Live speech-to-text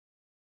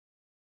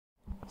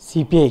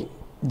CPI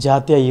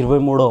జాతీయ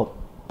 23వ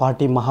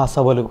party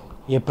మహాసభలు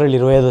April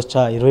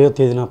 25వ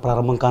తేదీన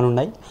ప్రారంభం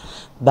కానున్నాయి.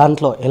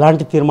 దాంట్లో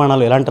ఎలాంటి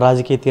తీర్మానాలు ఎలాంటి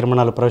రాజకీయ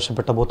తీర్మానాలు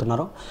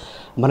ప్రవేశపెట్టబోతున్నారో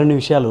మరిన్ని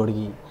విషయాలు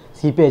అడిగి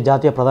CPI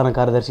జాతీయ ప్రధాన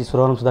కార్యదర్శి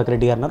సురవరం సుధాకర్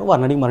రెడ్డి గారు ఉన్నారు.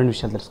 వారిని అడిగి మరిన్ని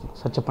విషయాలు తెలుసుకుందాం.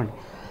 సార్ చెప్పండి,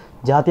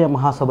 జాతీయ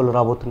మహాసభలు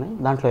రాబోతున్నాయి,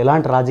 దాంట్లో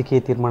ఎలాంటి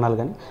రాజకీయ తీర్మానాలు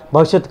కానీ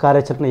భవిష్యత్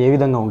కార్యాచరణ ఏ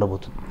విధంగా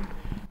ఉండబోతుంది?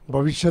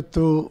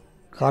 భవిష్యత్తు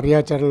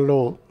కార్యాచరణలో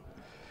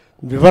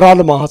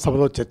వివరాలు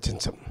మహాసభలో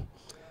చర్చించాం.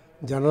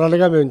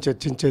 జనరల్గా మేము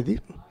చర్చించేది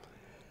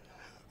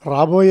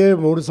రాబోయే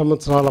 3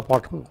 సంవత్సరాల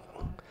పాటు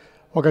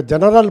ఒక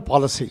జనరల్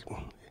పాలసీ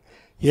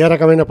ఏ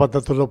రకమైన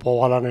పద్ధతుల్లో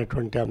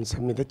పోవాలనేటువంటి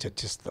అంశం మీద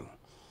చర్చిస్తాం.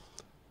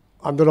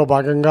 అందులో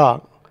భాగంగా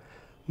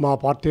మా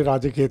పార్టీ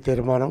రాజకీయ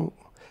తీర్మానం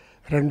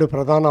 2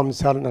 ప్రధాన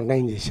అంశాలు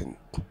నిర్ణయం చేసింది.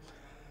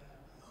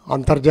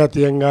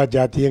 అంతర్జాతీయంగా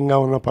జాతీయంగా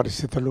ఉన్న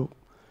పరిస్థితులు,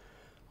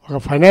 ఒక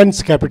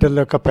ఫైనాన్స్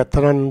క్యాపిటల్ యొక్క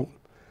పెత్తనం,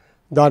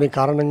 దాని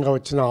కారణంగా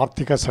వచ్చిన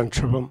ఆర్థిక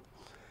సంక్షోభం,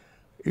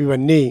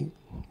 ఇవన్నీ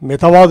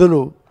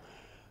మితవాదులు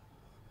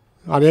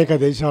అనేక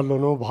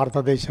దేశాల్లోనూ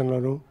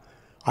భారతదేశంలోనూ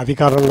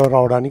అధికారంలో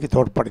రావడానికి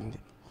తోడ్పడింది.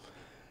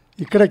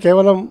 ఇక్కడ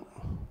కేవలం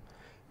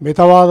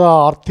మితవాద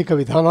ఆర్థిక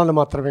విధానాలు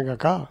మాత్రమే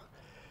కాక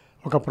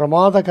ఒక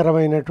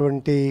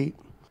ప్రమాదకరమైనటువంటి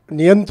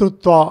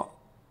నియంతృత్వ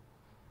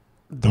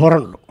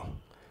ధోరణులు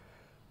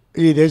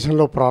ఈ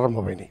దేశంలో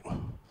ప్రారంభమైనవి.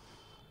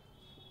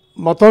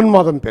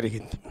 మతోన్మాదం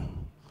పెరిగింది.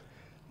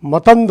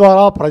 మతం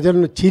ద్వారా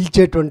ప్రజలను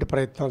చీల్చేటువంటి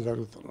ప్రయత్నాలు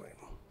జరుగుతున్నాయి.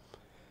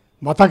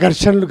 మత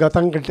ఘర్షణలు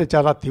గతం కంటే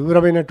చాలా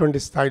తీవ్రమైనటువంటి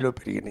స్థాయిలో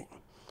పెరిగినాయి.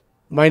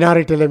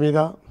 మైనారిటీల మీద,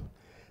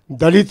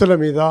 దళితుల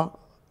మీద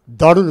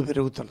దాడులు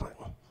పెరుగుతున్నాయి.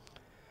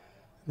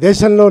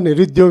 దేశంలో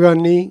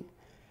నిరుద్యోగాన్ని,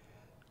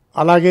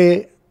 అలాగే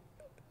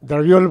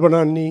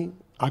ద్రవ్యోల్బణాన్ని,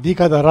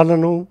 అధిక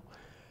ధరలను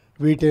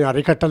వీటిని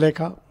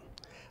అరికట్టలేక,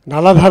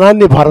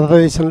 నల్లధనాన్ని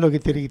భారతదేశంలోకి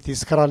తిరిగి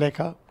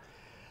తీసుకురాలేక,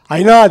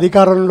 అయినా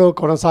అధికారంలో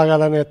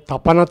కొనసాగాలనే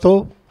తపనతో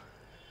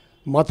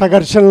మత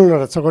ఘర్షణలను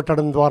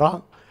రెచ్చగొట్టడం ద్వారా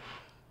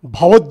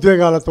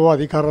భావోద్వేగాలతో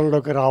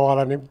అధికారంలోకి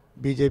రావాలని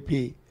బీజేపీ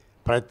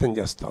ప్రయత్నం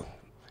చేస్తోంది.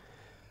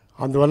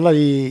 అందువల్ల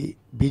ఈ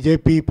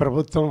బీజేపీ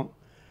ప్రభుత్వం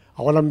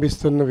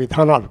అవలంబిస్తున్న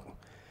విధానాలు,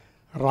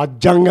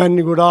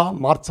 రాజ్యాంగాన్ని కూడా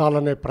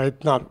మార్చాలనే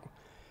ప్రయత్నాలు,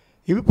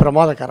 ఇవి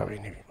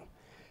ప్రమాదకరమైనవి.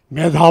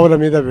 మేధావుల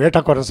మీద వేట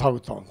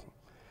కొనసాగుతోంది.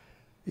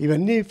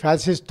 ఇవన్నీ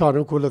ఫ్యాసిస్ట్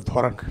అనుకూల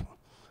ధోరణి.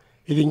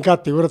 ఇది ఇంకా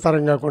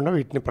తీవ్రతరం కాకుండా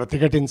వీటిని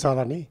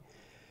ప్రతిఘటించాలని,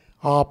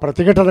 ఆ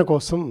ప్రతిఘటన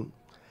కోసం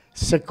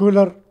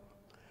సెక్యులర్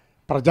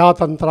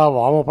ప్రజాతంత్ర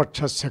వామపక్ష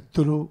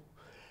శక్తులు,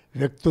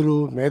 వ్యక్తులు,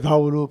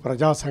 మేధావులు,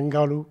 ప్రజా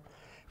సంఘాలు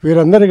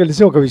వీరందరూ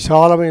కలిసి ఒక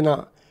విశాలమైన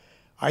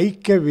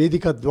ఐక్య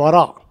వేదిక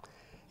ద్వారా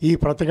ఈ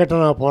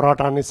ప్రతిఘటన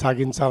పోరాటాన్ని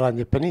సాగించాలని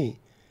చెప్పని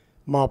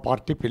మా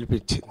పార్టీ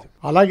పిలిపించింది.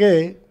 అలాగే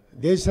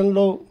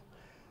దేశంలో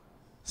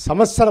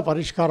సమస్యల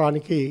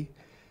పరిష్కారానికి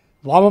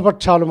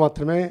వామపక్షాలు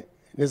మాత్రమే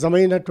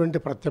నిజమైనటువంటి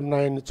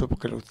ప్రత్యామ్నాయాన్ని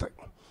చూపగలుగుతాయి.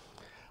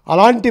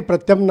 అలాంటి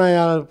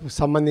ప్రత్యామ్నాయాలకు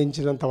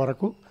సంబంధించినంత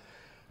వరకు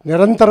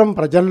నిరంతరం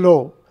ప్రజల్లో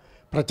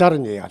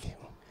ప్రచారం చేయాలి.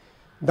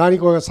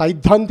 దానికి ఒక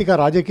సైద్ధాంతిక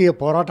రాజకీయ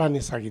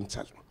పోరాటాన్ని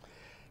సాగించాలి.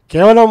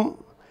 కేవలం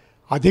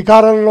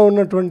అధికారంలో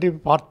ఉన్నటువంటి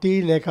పార్టీ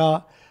లేక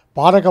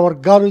పాలక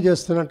వర్గాలు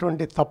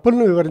చేస్తున్నటువంటి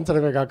తప్పులను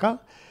వివరించడమే కాక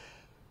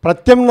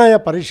ప్రత్యామ్నాయ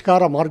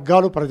పరిష్కార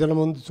మార్గాలు ప్రజల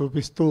ముందు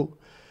చూపిస్తూ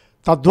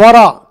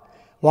తద్వారా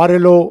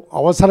వారిలో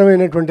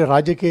అవసరమైనటువంటి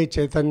రాజకీయ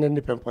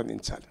చైతన్యాన్ని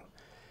పెంపొందించాలి.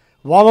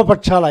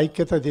 వామపక్షాల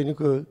ఐక్యత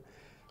దీనికి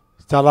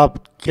చాలా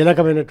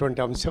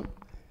కీలకమైనటువంటి అంశం.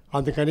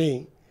 అందుకని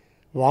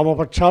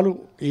వామపక్షాలు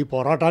ఈ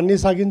పోరాటాన్ని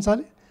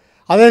సాగించాలి.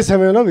 అదే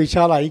సమయంలో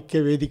విశాల ఐక్య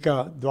వేదిక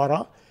ద్వారా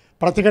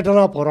ప్రతిఘటన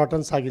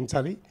పోరాటం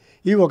సాగించాలి.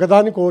 ఈ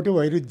ఒకదానికొకటి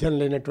వైరుధ్యం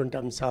లేనటువంటి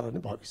అంశాలని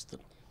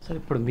భావిస్తున్నాం. సరే,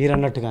 ఇప్పుడు మీరు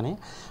అన్నట్టుగానే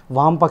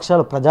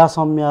వామపక్షాలు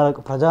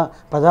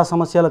ప్రజా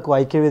సమస్యలకు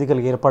ఐక్య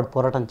వేదికలకు ఏర్పాటు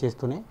పోరాటం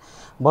చేస్తూనే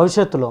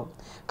భవిష్యత్తులో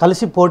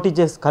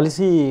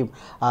కలిసి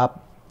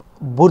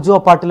బూర్జువా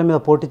పార్టీల మీద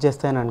పోటీ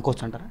చేస్తాయని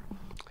అనుకోవచ్చు అంటారా?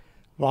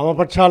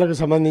 వామపక్షాలకు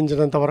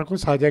సంబంధించినంత వరకు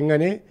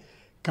సహజంగానే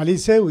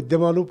కలిసే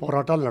ఉద్యమాలు,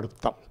 పోరాటాలు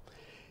నడుపుతాం.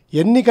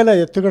 ఎన్నికల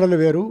ఎత్తుగడలు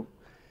వేరు,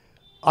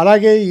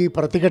 అలాగే ఈ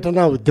ప్రతిఘటన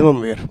ఉద్యమం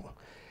వేరు.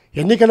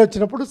 ఎన్నికలు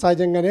వచ్చినప్పుడు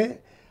సహజంగానే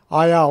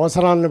ఆయా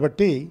అవసరాలను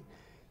బట్టి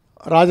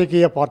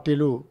రాజకీయ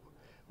పార్టీలు,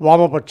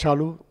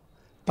 వామపక్షాలు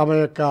తమ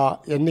యొక్క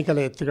ఎన్నికల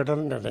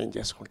ఎత్తుగడలను నిర్ణయం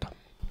చేసుకుంటాం.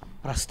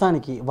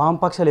 ప్రస్తుతానికి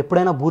వామపక్షాలు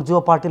ఎప్పుడైనా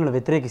బూర్జువా పార్టీలను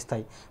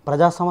వ్యతిరేకిస్తాయి,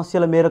 ప్రజా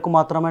సమస్యల మేరకు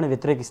మాత్రమే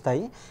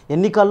వ్యతిరేకిస్తాయి.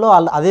 ఎన్నికల్లో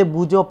అదే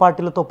బూర్జువా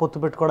పార్టీలతో పొత్తు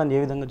పెట్టుకోవడానికి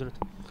ఏ విధంగా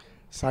జరుగుతుంది?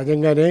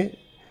 సహజంగానే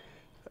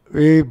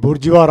ఈ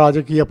బూర్జువా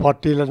రాజకీయ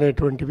పార్టీలు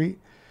అనేటువంటివి,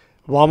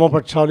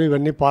 వామపక్షాలు,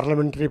 ఇవన్నీ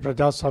పార్లమెంటరీ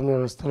ప్రజాస్వామ్య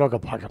వ్యవస్థలో ఒక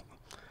భాగం.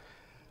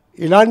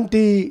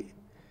 ఇలాంటి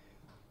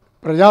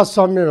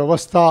ప్రజాస్వామ్య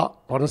వ్యవస్థ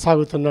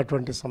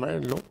కొనసాగుతున్నటువంటి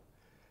సమయంలో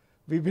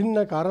విభిన్న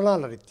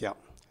కారణాల రీత్యా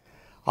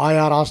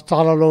ఆయా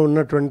రాష్ట్రాలలో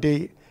ఉన్నటువంటి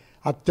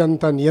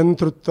అత్యంత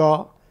నియంతృత్వ,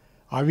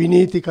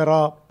 అవినీతికర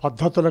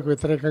పద్ధతులకు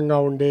వ్యతిరేకంగా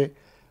ఉండే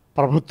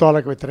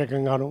ప్రభుత్వాలకు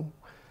వ్యతిరేకంగాను,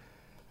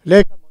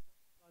 లేక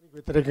మతానికి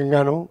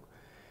వ్యతిరేకంగాను,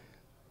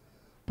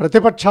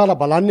 ప్రతిపక్షాల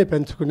బలాన్ని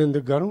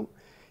పెంచుకునేందుకు గాను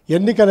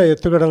ఎన్నికల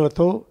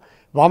ఎత్తుగడలతో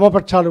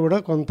వామపక్షాలు కూడా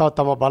కొంత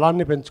తమ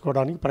బలాన్ని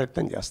పెంచుకోవడానికి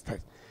ప్రయత్నం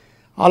చేస్తాయి.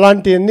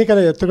 అలాంటి ఎన్నికల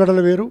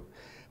ఎత్తుగడలు వేరు,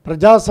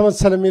 ప్రజా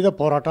సమస్యల మీద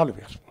పోరాటాలు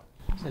వేరు.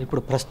 సరే,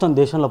 ఇప్పుడు ప్రస్తుతం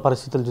దేశంలో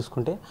పరిస్థితులు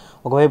చూసుకుంటే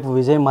ఒకవైపు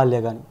విజయ్ మాల్యా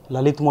కానీ,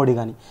 లలిత్ మోడీ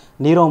కానీ,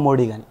 నీరవ్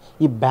మోడీ కానీ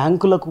ఈ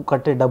బ్యాంకులకు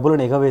కట్టే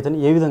డబ్బులను ఎగవేతని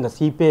ఏ విధంగా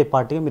సిపిఐ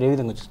పార్టీగా మీరు ఏ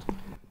విధంగా చూస్తారు?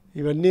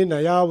 ఇవన్నీ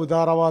నయా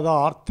ఉదారవాద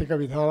ఆర్థిక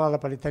విధానాల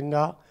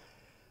ఫలితంగా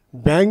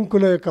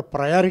బ్యాంకుల యొక్క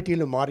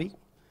ప్రయారిటీలు మారి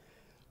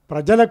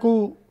ప్రజలకు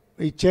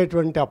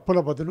ఇచ్చేటువంటి అప్పుల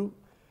బదులు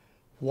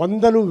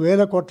వందలు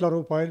వేల కోట్ల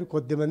రూపాయలు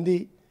కొద్దిమంది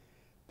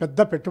పెద్ద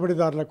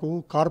పెట్టుబడిదారులకు,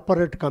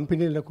 కార్పొరేట్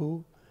కంపెనీలకు,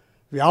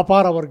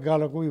 వ్యాపార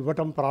వర్గాలకు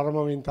ఇవ్వటం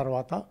ప్రారంభమైన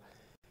తర్వాత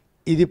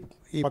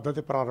ఈ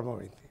పద్ధతి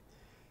ప్రారంభమైంది.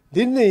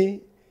 దీన్ని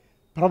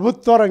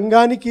ప్రభుత్వ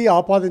రంగానికి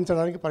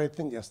ఆపాదించడానికి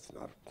ప్రయత్నం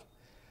చేస్తున్నారు.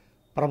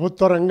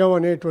 ప్రభుత్వ రంగం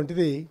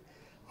అనేటువంటిది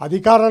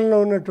అధికారంలో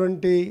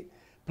ఉన్నటువంటి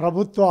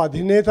ప్రభుత్వ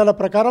అధినేతల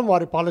ప్రకారం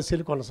వారి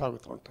పాలసీలు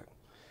కొనసాగుతూ ఉంటాయి.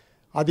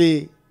 అది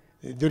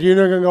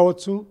దుర్వినియోగం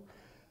కావచ్చు,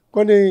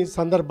 కొన్ని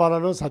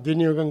సందర్భాలలో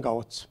సద్వినియోగం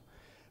కావచ్చు.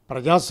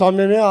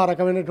 ప్రజాస్వామ్యమే ఆ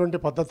రకమైనటువంటి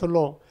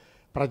పద్ధతుల్లో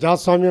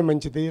ప్రజాస్వామ్యం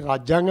మంచిది,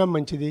 రాజ్యాంగం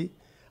మంచిది,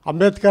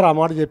 అంబేద్కర్ ఆ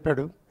మాట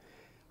చెప్పాడు.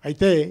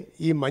 అయితే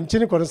ఈ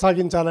మంచిని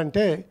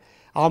కొనసాగించాలంటే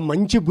ఆ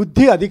మంచి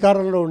బుద్ధి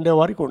అధికారంలో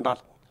ఉండేవారికి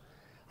ఉండాలి.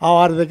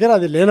 వారి దగ్గర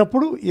అది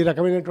లేనప్పుడు ఈ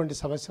రకమైనటువంటి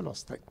సమస్యలు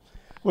వస్తాయి.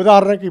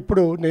 ఉదాహరణకు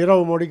ఇప్పుడు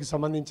నీరవ్ మోడీకి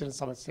సంబంధించిన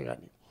సమస్య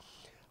కానీ,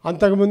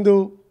 అంతకుముందు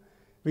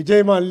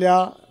విజయ్ మాల్యా,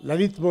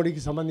 లలిత్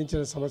మోడీకి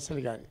సంబంధించిన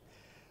సమస్యలు కానీ,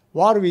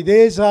 వారు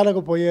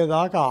విదేశాలకు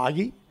పోయేదాకా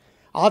ఆగి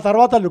ఆ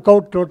తర్వాత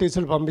లుకౌట్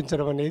నోటీసులు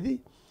పంపించడం అనేది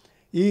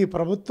ఈ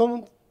ప్రభుత్వం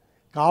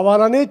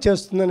కావాలనే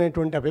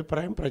చేస్తుందనేటువంటి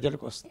అభిప్రాయం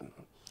ప్రజలకు వస్తుంది.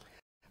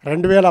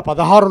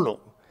 2016లో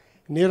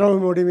నీరవ్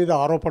మోడీ మీద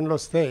ఆరోపణలు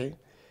వస్తే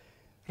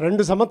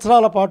 2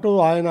 సంవత్సరాల పాటు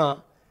ఆయన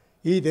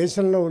ఈ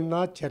దేశంలో ఉన్న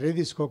చర్య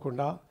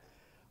తీసుకోకుండా,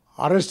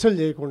 అరెస్టులు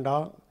చేయకుండా,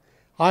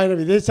 ఆయన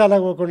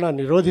విదేశాలకు పోకుండా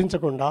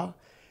నిరోధించకుండా,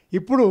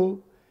 ఇప్పుడు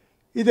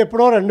ఇది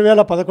ఎప్పుడో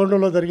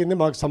 2011లో జరిగింది,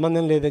 మాకు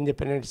సంబంధం లేదని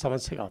చెప్పిన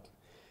సమస్య కాదు.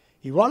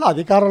 ఇవాళ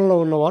అధికారంలో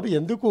ఉన్నవారు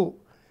ఎందుకు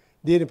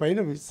దీనిపైన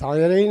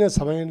సరైన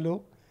సమయంలో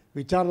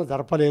విచారణ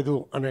జరపలేదు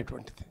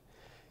అనేటువంటిది.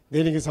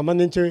 దీనికి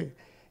సంబంధించి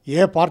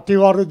ఏ పార్టీ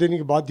వారు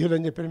దీనికి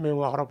బాధ్యులని చెప్పి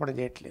మేము ఆరోపణ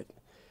చేయట్లేదు.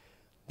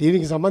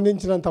 దీనికి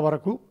సంబంధించినంత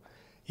వరకు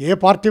ఏ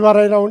పార్టీ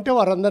వారైనా ఉంటే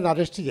వారందరిని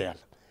అరెస్ట్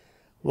చేయాలి,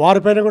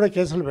 వారిపైన కూడా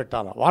కేసులు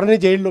పెట్టాలి, వారిని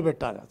జైల్లో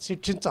పెట్టాలి,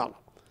 శిక్షించాలి.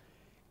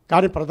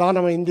 కానీ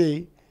ప్రధానమైంది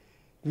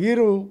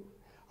వీరు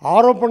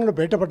ఆరోపణలు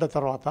బయటపడ్డ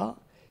తర్వాత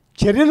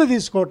చర్యలు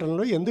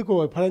తీసుకోవటంలో ఎందుకు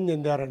విఫలం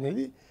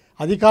చెందారనేది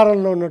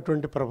అధికారంలో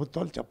ఉన్నటువంటి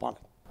ప్రభుత్వాలు చెప్పాలి.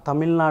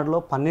 తమిళనాడులో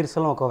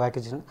పన్నీర్సెల్వం ఒక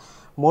వ్యాఖ్య,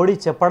 మోడీ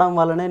చెప్పడం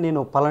వల్లనే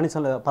నేను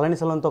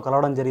పళనిసెల్వంతో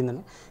కలవడం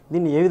జరిగిందని.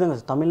 దీన్ని ఏ విధంగా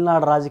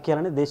తమిళనాడు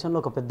రాజకీయాలని దేశంలో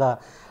ఒక పెద్ద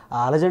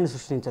అలజడిని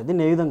సృష్టించారు,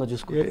 దీన్ని ఏ విధంగా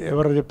చూసుకో?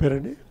 ఎవరు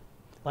చెప్పారండి?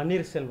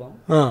 పన్నీర్సెల్వం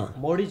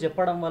మోడీ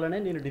చెప్పడం వల్లనే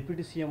నేను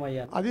డిప్యూటీ సీఎం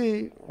అయ్యాను. అది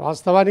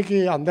వాస్తవానికి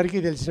అందరికీ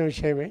తెలిసిన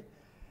విషయమే.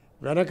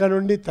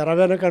 తెర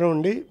వెనక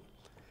నుండి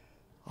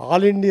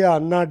ఆల్ ఇండియా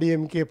అన్నా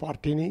డిఎంకే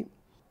పార్టీని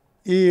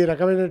ఈ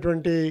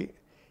రకమైనటువంటి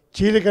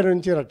చీలిక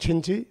నుంచి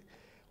రక్షించి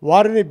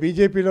వారిని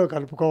బీజేపీలో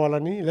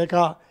కలుపుకోవాలని, లేక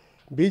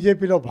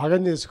బీజేపీలో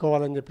భాగం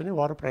చేసుకోవాలని చెప్పి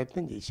వారు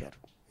ప్రయత్నం చేశారు.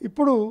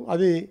 ఇప్పుడు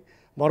అది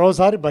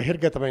మరోసారి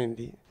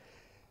బహిర్గతమైంది.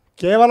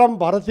 కేవలం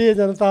భారతీయ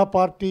జనతా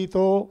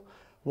పార్టీతో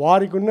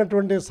వారికి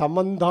ఉన్నటువంటి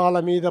సంబంధాల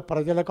మీద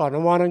ప్రజలకు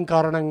అనుమానం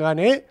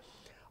కారణంగానే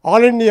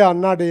ఆల్ ఇండియా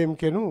అన్నా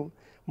డిఎంకేను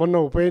మొన్న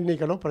ఉప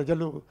ఎన్నికలో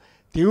ప్రజలు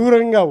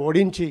తీవ్రంగా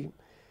ఓడించి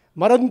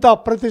మరింత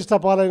అప్రతిష్ట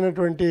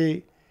పాలైనటువంటి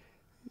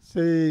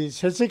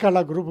శశికళ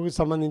గ్రూపుకు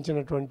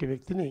సంబంధించినటువంటి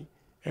వ్యక్తిని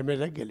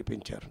ఎమ్మెల్యే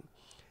గెలిపించారు.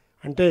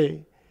 అంటే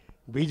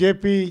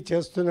బీజేపీ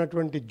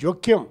చేస్తున్నటువంటి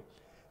జోక్యం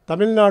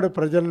తమిళనాడు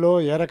ప్రజల్లో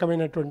ఏ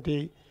రకమైనటువంటి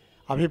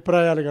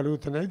అభిప్రాయాలు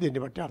కలుగుతున్నాయి దీన్ని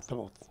బట్టి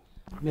అర్థమవుతుంది.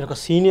 మీరు ఒక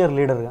సీనియర్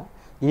లీడర్గా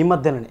ఈ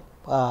మధ్యలోనే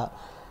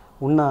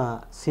ఉన్న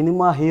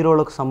సినిమా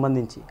హీరోలకు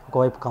సంబంధించి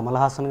ఒకవైపు కమల్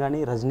హాసన్ కానీ,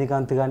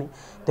 రజనీకాంత్ కానీ,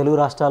 తెలుగు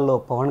రాష్ట్రాల్లో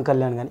పవన్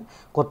కళ్యాణ్ కానీ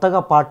కొత్తగా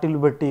పార్టీలు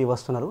పెట్టి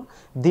వస్తున్నారు.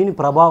 దీని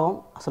ప్రభావం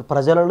అసలు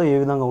ప్రజలలో ఏ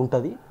విధంగా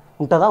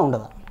ఉంటుందా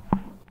ఉండదా?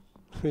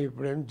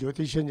 ఇప్పుడేం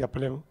జ్యోతిష్యం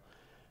చెప్పలేము.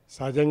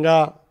 సహజంగా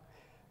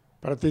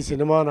ప్రతి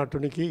సినిమా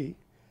నటునికి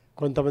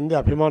కొంతమంది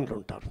అభిమానులు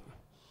ఉంటారు.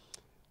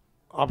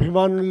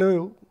 అభిమానులు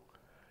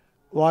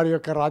వారి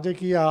యొక్క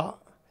రాజకీయ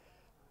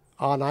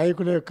ఆ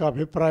నాయకుల యొక్క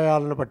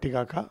అభిప్రాయాలను బట్టి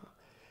కాక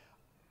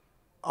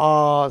ఆ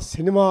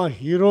సినిమా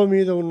హీరో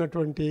మీద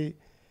ఉన్నటువంటి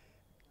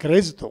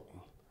క్రేజ్తో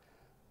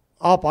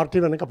ఆ పార్టీ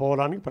వెనక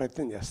పోవడానికి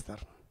ప్రయత్నం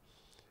చేస్తారు.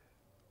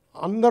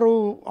 అందరూ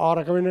ఆ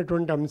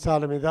రకమైనటువంటి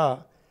అంశాల మీద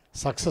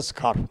సక్సెస్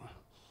కారు.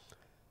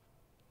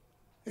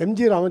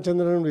 ఎంజి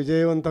రామచంద్రన్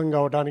విజయవంతం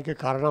కావడానికి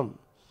కారణం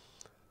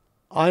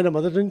ఆయన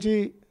మొదటి నుంచి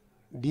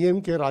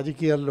డిఎంకే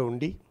రాజకీయాల్లో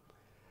ఉండి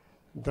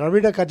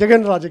ద్రవిడ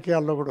కజగన్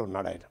రాజకీయాల్లో కూడా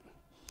ఉన్నాడు ఆయన.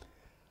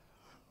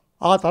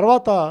 ఆ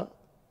తర్వాత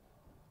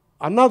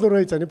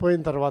అన్నాదురై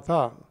చనిపోయిన తర్వాత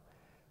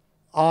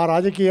ఆ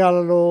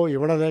రాజకీయాలలో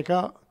ఇవ్వడలేక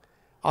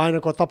ఆయన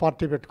కొత్త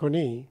పార్టీ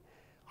పెట్టుకొని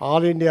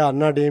ఆల్ ఇండియా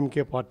అన్నా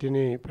డిఎంకే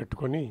పార్టీని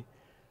పెట్టుకొని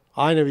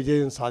ఆయన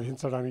విజయం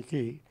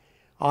సాధించడానికి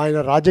ఆయన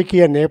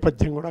రాజకీయ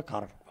నేపథ్యం కూడా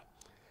కారణం.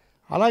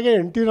 అలాగే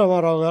ఎన్టీ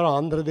రామారావు గారు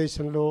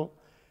ఆంధ్రదేశంలో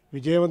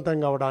విజయవంతం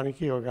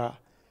కావడానికి ఒక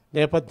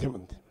నేపథ్యం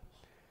ఉంది.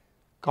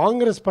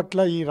 కాంగ్రెస్ పట్ల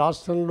ఈ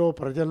రాష్ట్రంలో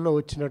ప్రజల్లో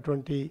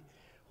వచ్చినటువంటి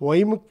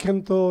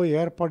వైముఖ్యంతో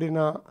ఏర్పడిన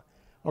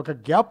ఒక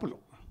గ్యాప్లు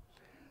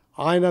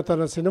ఆయన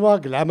తన సినిమా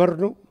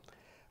గ్లామర్ను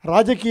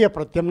రాజకీయ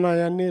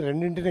ప్రత్యామ్నాయాన్ని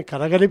రెండింటిని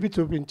కలగలిపి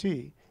చూపించి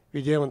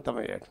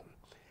విజయవంతమయ్యాడు.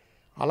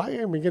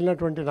 అలాగే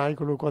మిగిలినటువంటి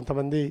నాయకులు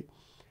కొంతమంది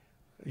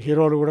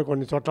హీరోలు కూడా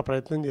కొన్ని చోట్ల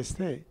ప్రయత్నం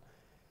చేస్తే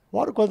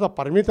వారు కొంత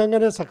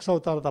పరిమితంగానే సక్సెస్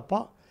అవుతారు తప్ప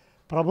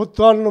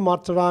ప్రభుత్వాలను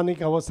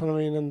మార్చడానికి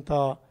అవసరమైనంత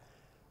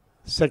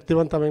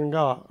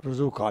శక్తివంతమైనగా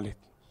రుజువు కాలేదు.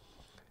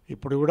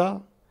 ఇప్పుడు కూడా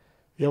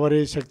ఎవరి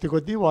శక్తి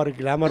కొద్దీ వారి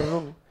గ్లామర్ను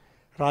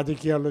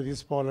రాజకీయాల్లో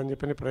తీసుకోవాలని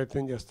చెప్పి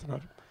ప్రయత్నం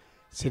చేస్తున్నారు.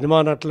 సినిమా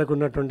నటులకు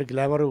ఉన్నటువంటి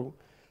గ్లామరు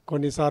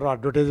కొన్నిసార్లు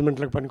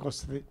అడ్వర్టైజ్మెంట్లకు పనికి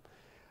వస్తుంది.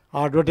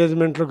 ఆ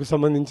అడ్వర్టైజ్మెంట్లకు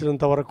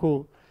సంబంధించినంత వరకు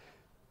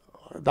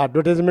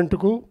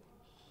అడ్వర్టైజ్మెంట్కు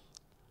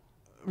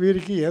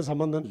వీరికి ఏ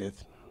సంబంధం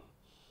లేదు.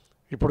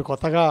 ఇప్పుడు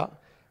కొత్తగా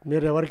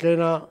మీరు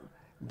ఎవరికైనా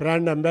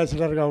బ్రాండ్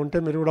అంబాసిడర్గా ఉంటే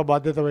మీరు కూడా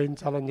బాధ్యత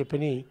వహించాలని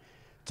చెప్పి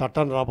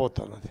చట్టం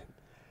రాబోతున్నది.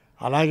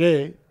 అలాగే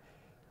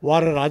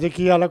వారి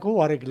రాజకీయాలకు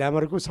వారి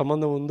గ్లామర్కు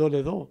సంబంధం ఉందో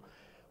లేదో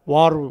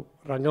వారు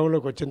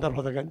రంగంలోకి వచ్చిన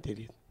తర్వాత కానీ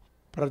తెలియదు.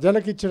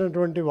 ప్రజలకు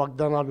ఇచ్చినటువంటి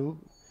వాగ్దానాలు,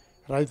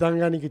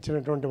 రైతాంగానికి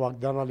ఇచ్చినటువంటి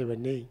వాగ్దానాలు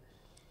ఇవన్నీ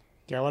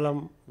కేవలం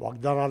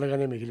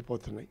వాగ్దానాలుగానే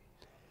మిగిలిపోతున్నాయి.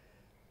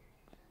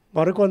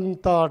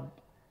 మరికొంత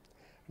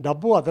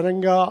డబ్బు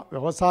అదనంగా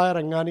వ్యవసాయ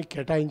రంగానికి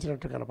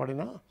కేటాయించినట్టు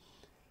కనపడినా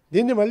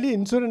దీన్ని మళ్ళీ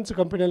ఇన్సూరెన్స్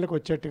కంపెనీలకు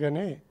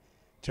వచ్చేట్టుగానే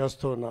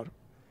చేస్తూ ఉన్నారు.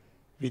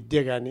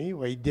 విద్య కానీ,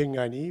 వైద్యం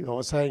కానీ,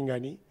 వ్యవసాయం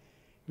కానీ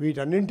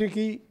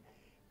వీటన్నింటికీ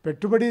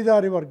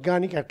పెట్టుబడిదారి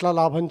వర్గానికి ఎట్లా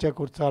లాభం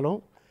చేకూర్చాలో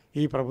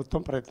ఈ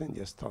ప్రభుత్వం ప్రయత్నం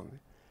చేస్తోంది.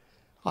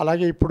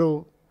 అలాగే ఇప్పుడు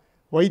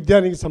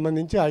వైద్యానికి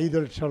సంబంధించి 5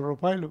 లక్షల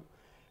రూపాయలు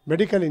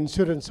మెడికల్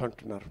ఇన్సూరెన్స్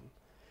అంటున్నారు.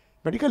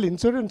 మెడికల్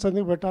ఇన్సూరెన్స్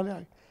ఎందుకు పెట్టాలి?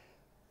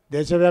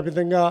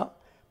 దేశవ్యాప్తంగా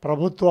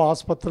ప్రభుత్వ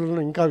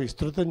ఆసుపత్రులను ఇంకా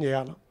విస్తృతం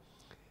చేయాలి.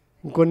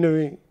 ఇంకొన్ని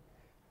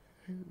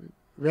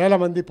వేల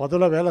మంది,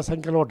 పదుల వేల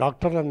సంఖ్యలో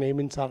డాక్టర్లను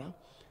నియమించాలి.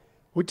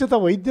 ఉచిత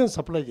వైద్యం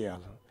సప్లై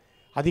చేయాలి.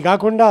 అది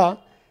కాకుండా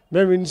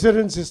మేము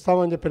ఇన్సూరెన్స్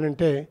ఇస్తామని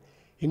చెప్పినంటే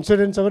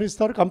ఇన్సూరెన్స్ ఎవరు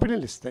ఇస్తారు?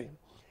 కంపెనీలు ఇస్తాయి.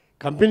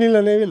 కంపెనీలు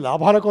అనేవి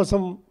లాభాల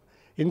కోసం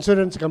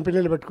ఇన్సూరెన్స్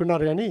కంపెనీలు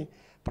పెట్టుకున్నారు కానీ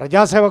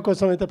ప్రజాసేవ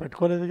కోసం అయితే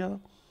పెట్టుకోలేదు కదా.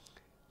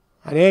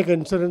 అనేక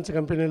ఇన్సూరెన్స్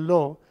కంపెనీల్లో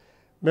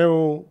మేము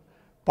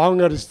పాము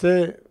గరిస్తే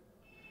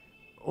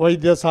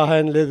వైద్య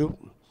సహాయం లేదు,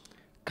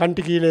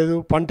 కంటికి లేదు,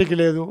 పంటికి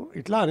లేదు,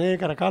 ఇట్లా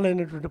అనేక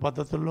రకాలైనటువంటి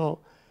పద్ధతుల్లో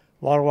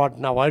వారు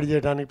వాటిని అవాయిడ్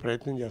చేయడానికి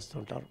ప్రయత్నం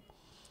చేస్తుంటారు.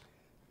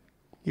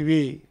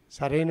 ఇవి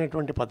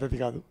సరైనటువంటి పద్ధతి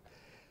కాదు.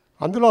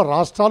 అందులో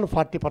రాష్ట్రాలు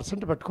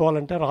 40%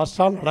 పెట్టుకోవాలంటే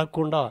రాష్ట్రాలను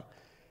అడగకుండా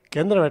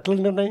కేంద్రం ఎట్లా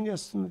నిర్ణయం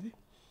చేస్తుంది?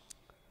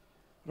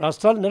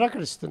 రాష్ట్రాలు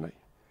నిరాకరిస్తున్నాయి.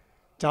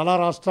 చాలా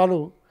రాష్ట్రాలు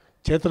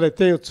చేతులు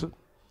ఎత్తేయచ్చు.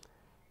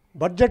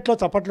 బడ్జెట్లో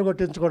చప్పట్లు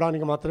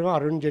కొట్టించుకోవడానికి మాత్రమే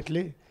అరుణ్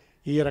జైట్లీ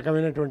ఈ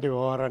రకమైనటువంటి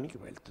వ్యవహారానికి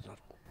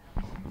వెళ్తున్నారు.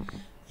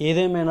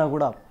 ఏదేమైనా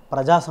కూడా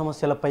ప్రజా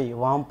సమస్యలపై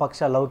వామపక్ష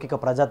లౌకిక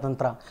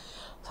ప్రజాతంత్ర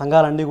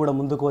సంఘాలన్నీ కూడా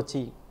ముందుకు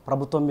వచ్చి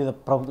ప్రభుత్వం మీద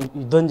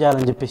యుద్ధం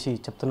చేయాలని చెప్పేసి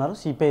చెప్తున్నారు.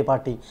 సిపిఐ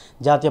పార్టీ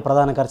జాతీయ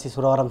ప్రధాన కార్యదర్శి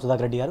సురవరం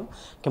సుధాకర్ రెడ్డి గారు.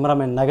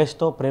 Cameraman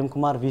నగేష్తో Prem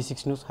Kumar,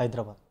 V6 news,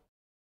 Hyderabad.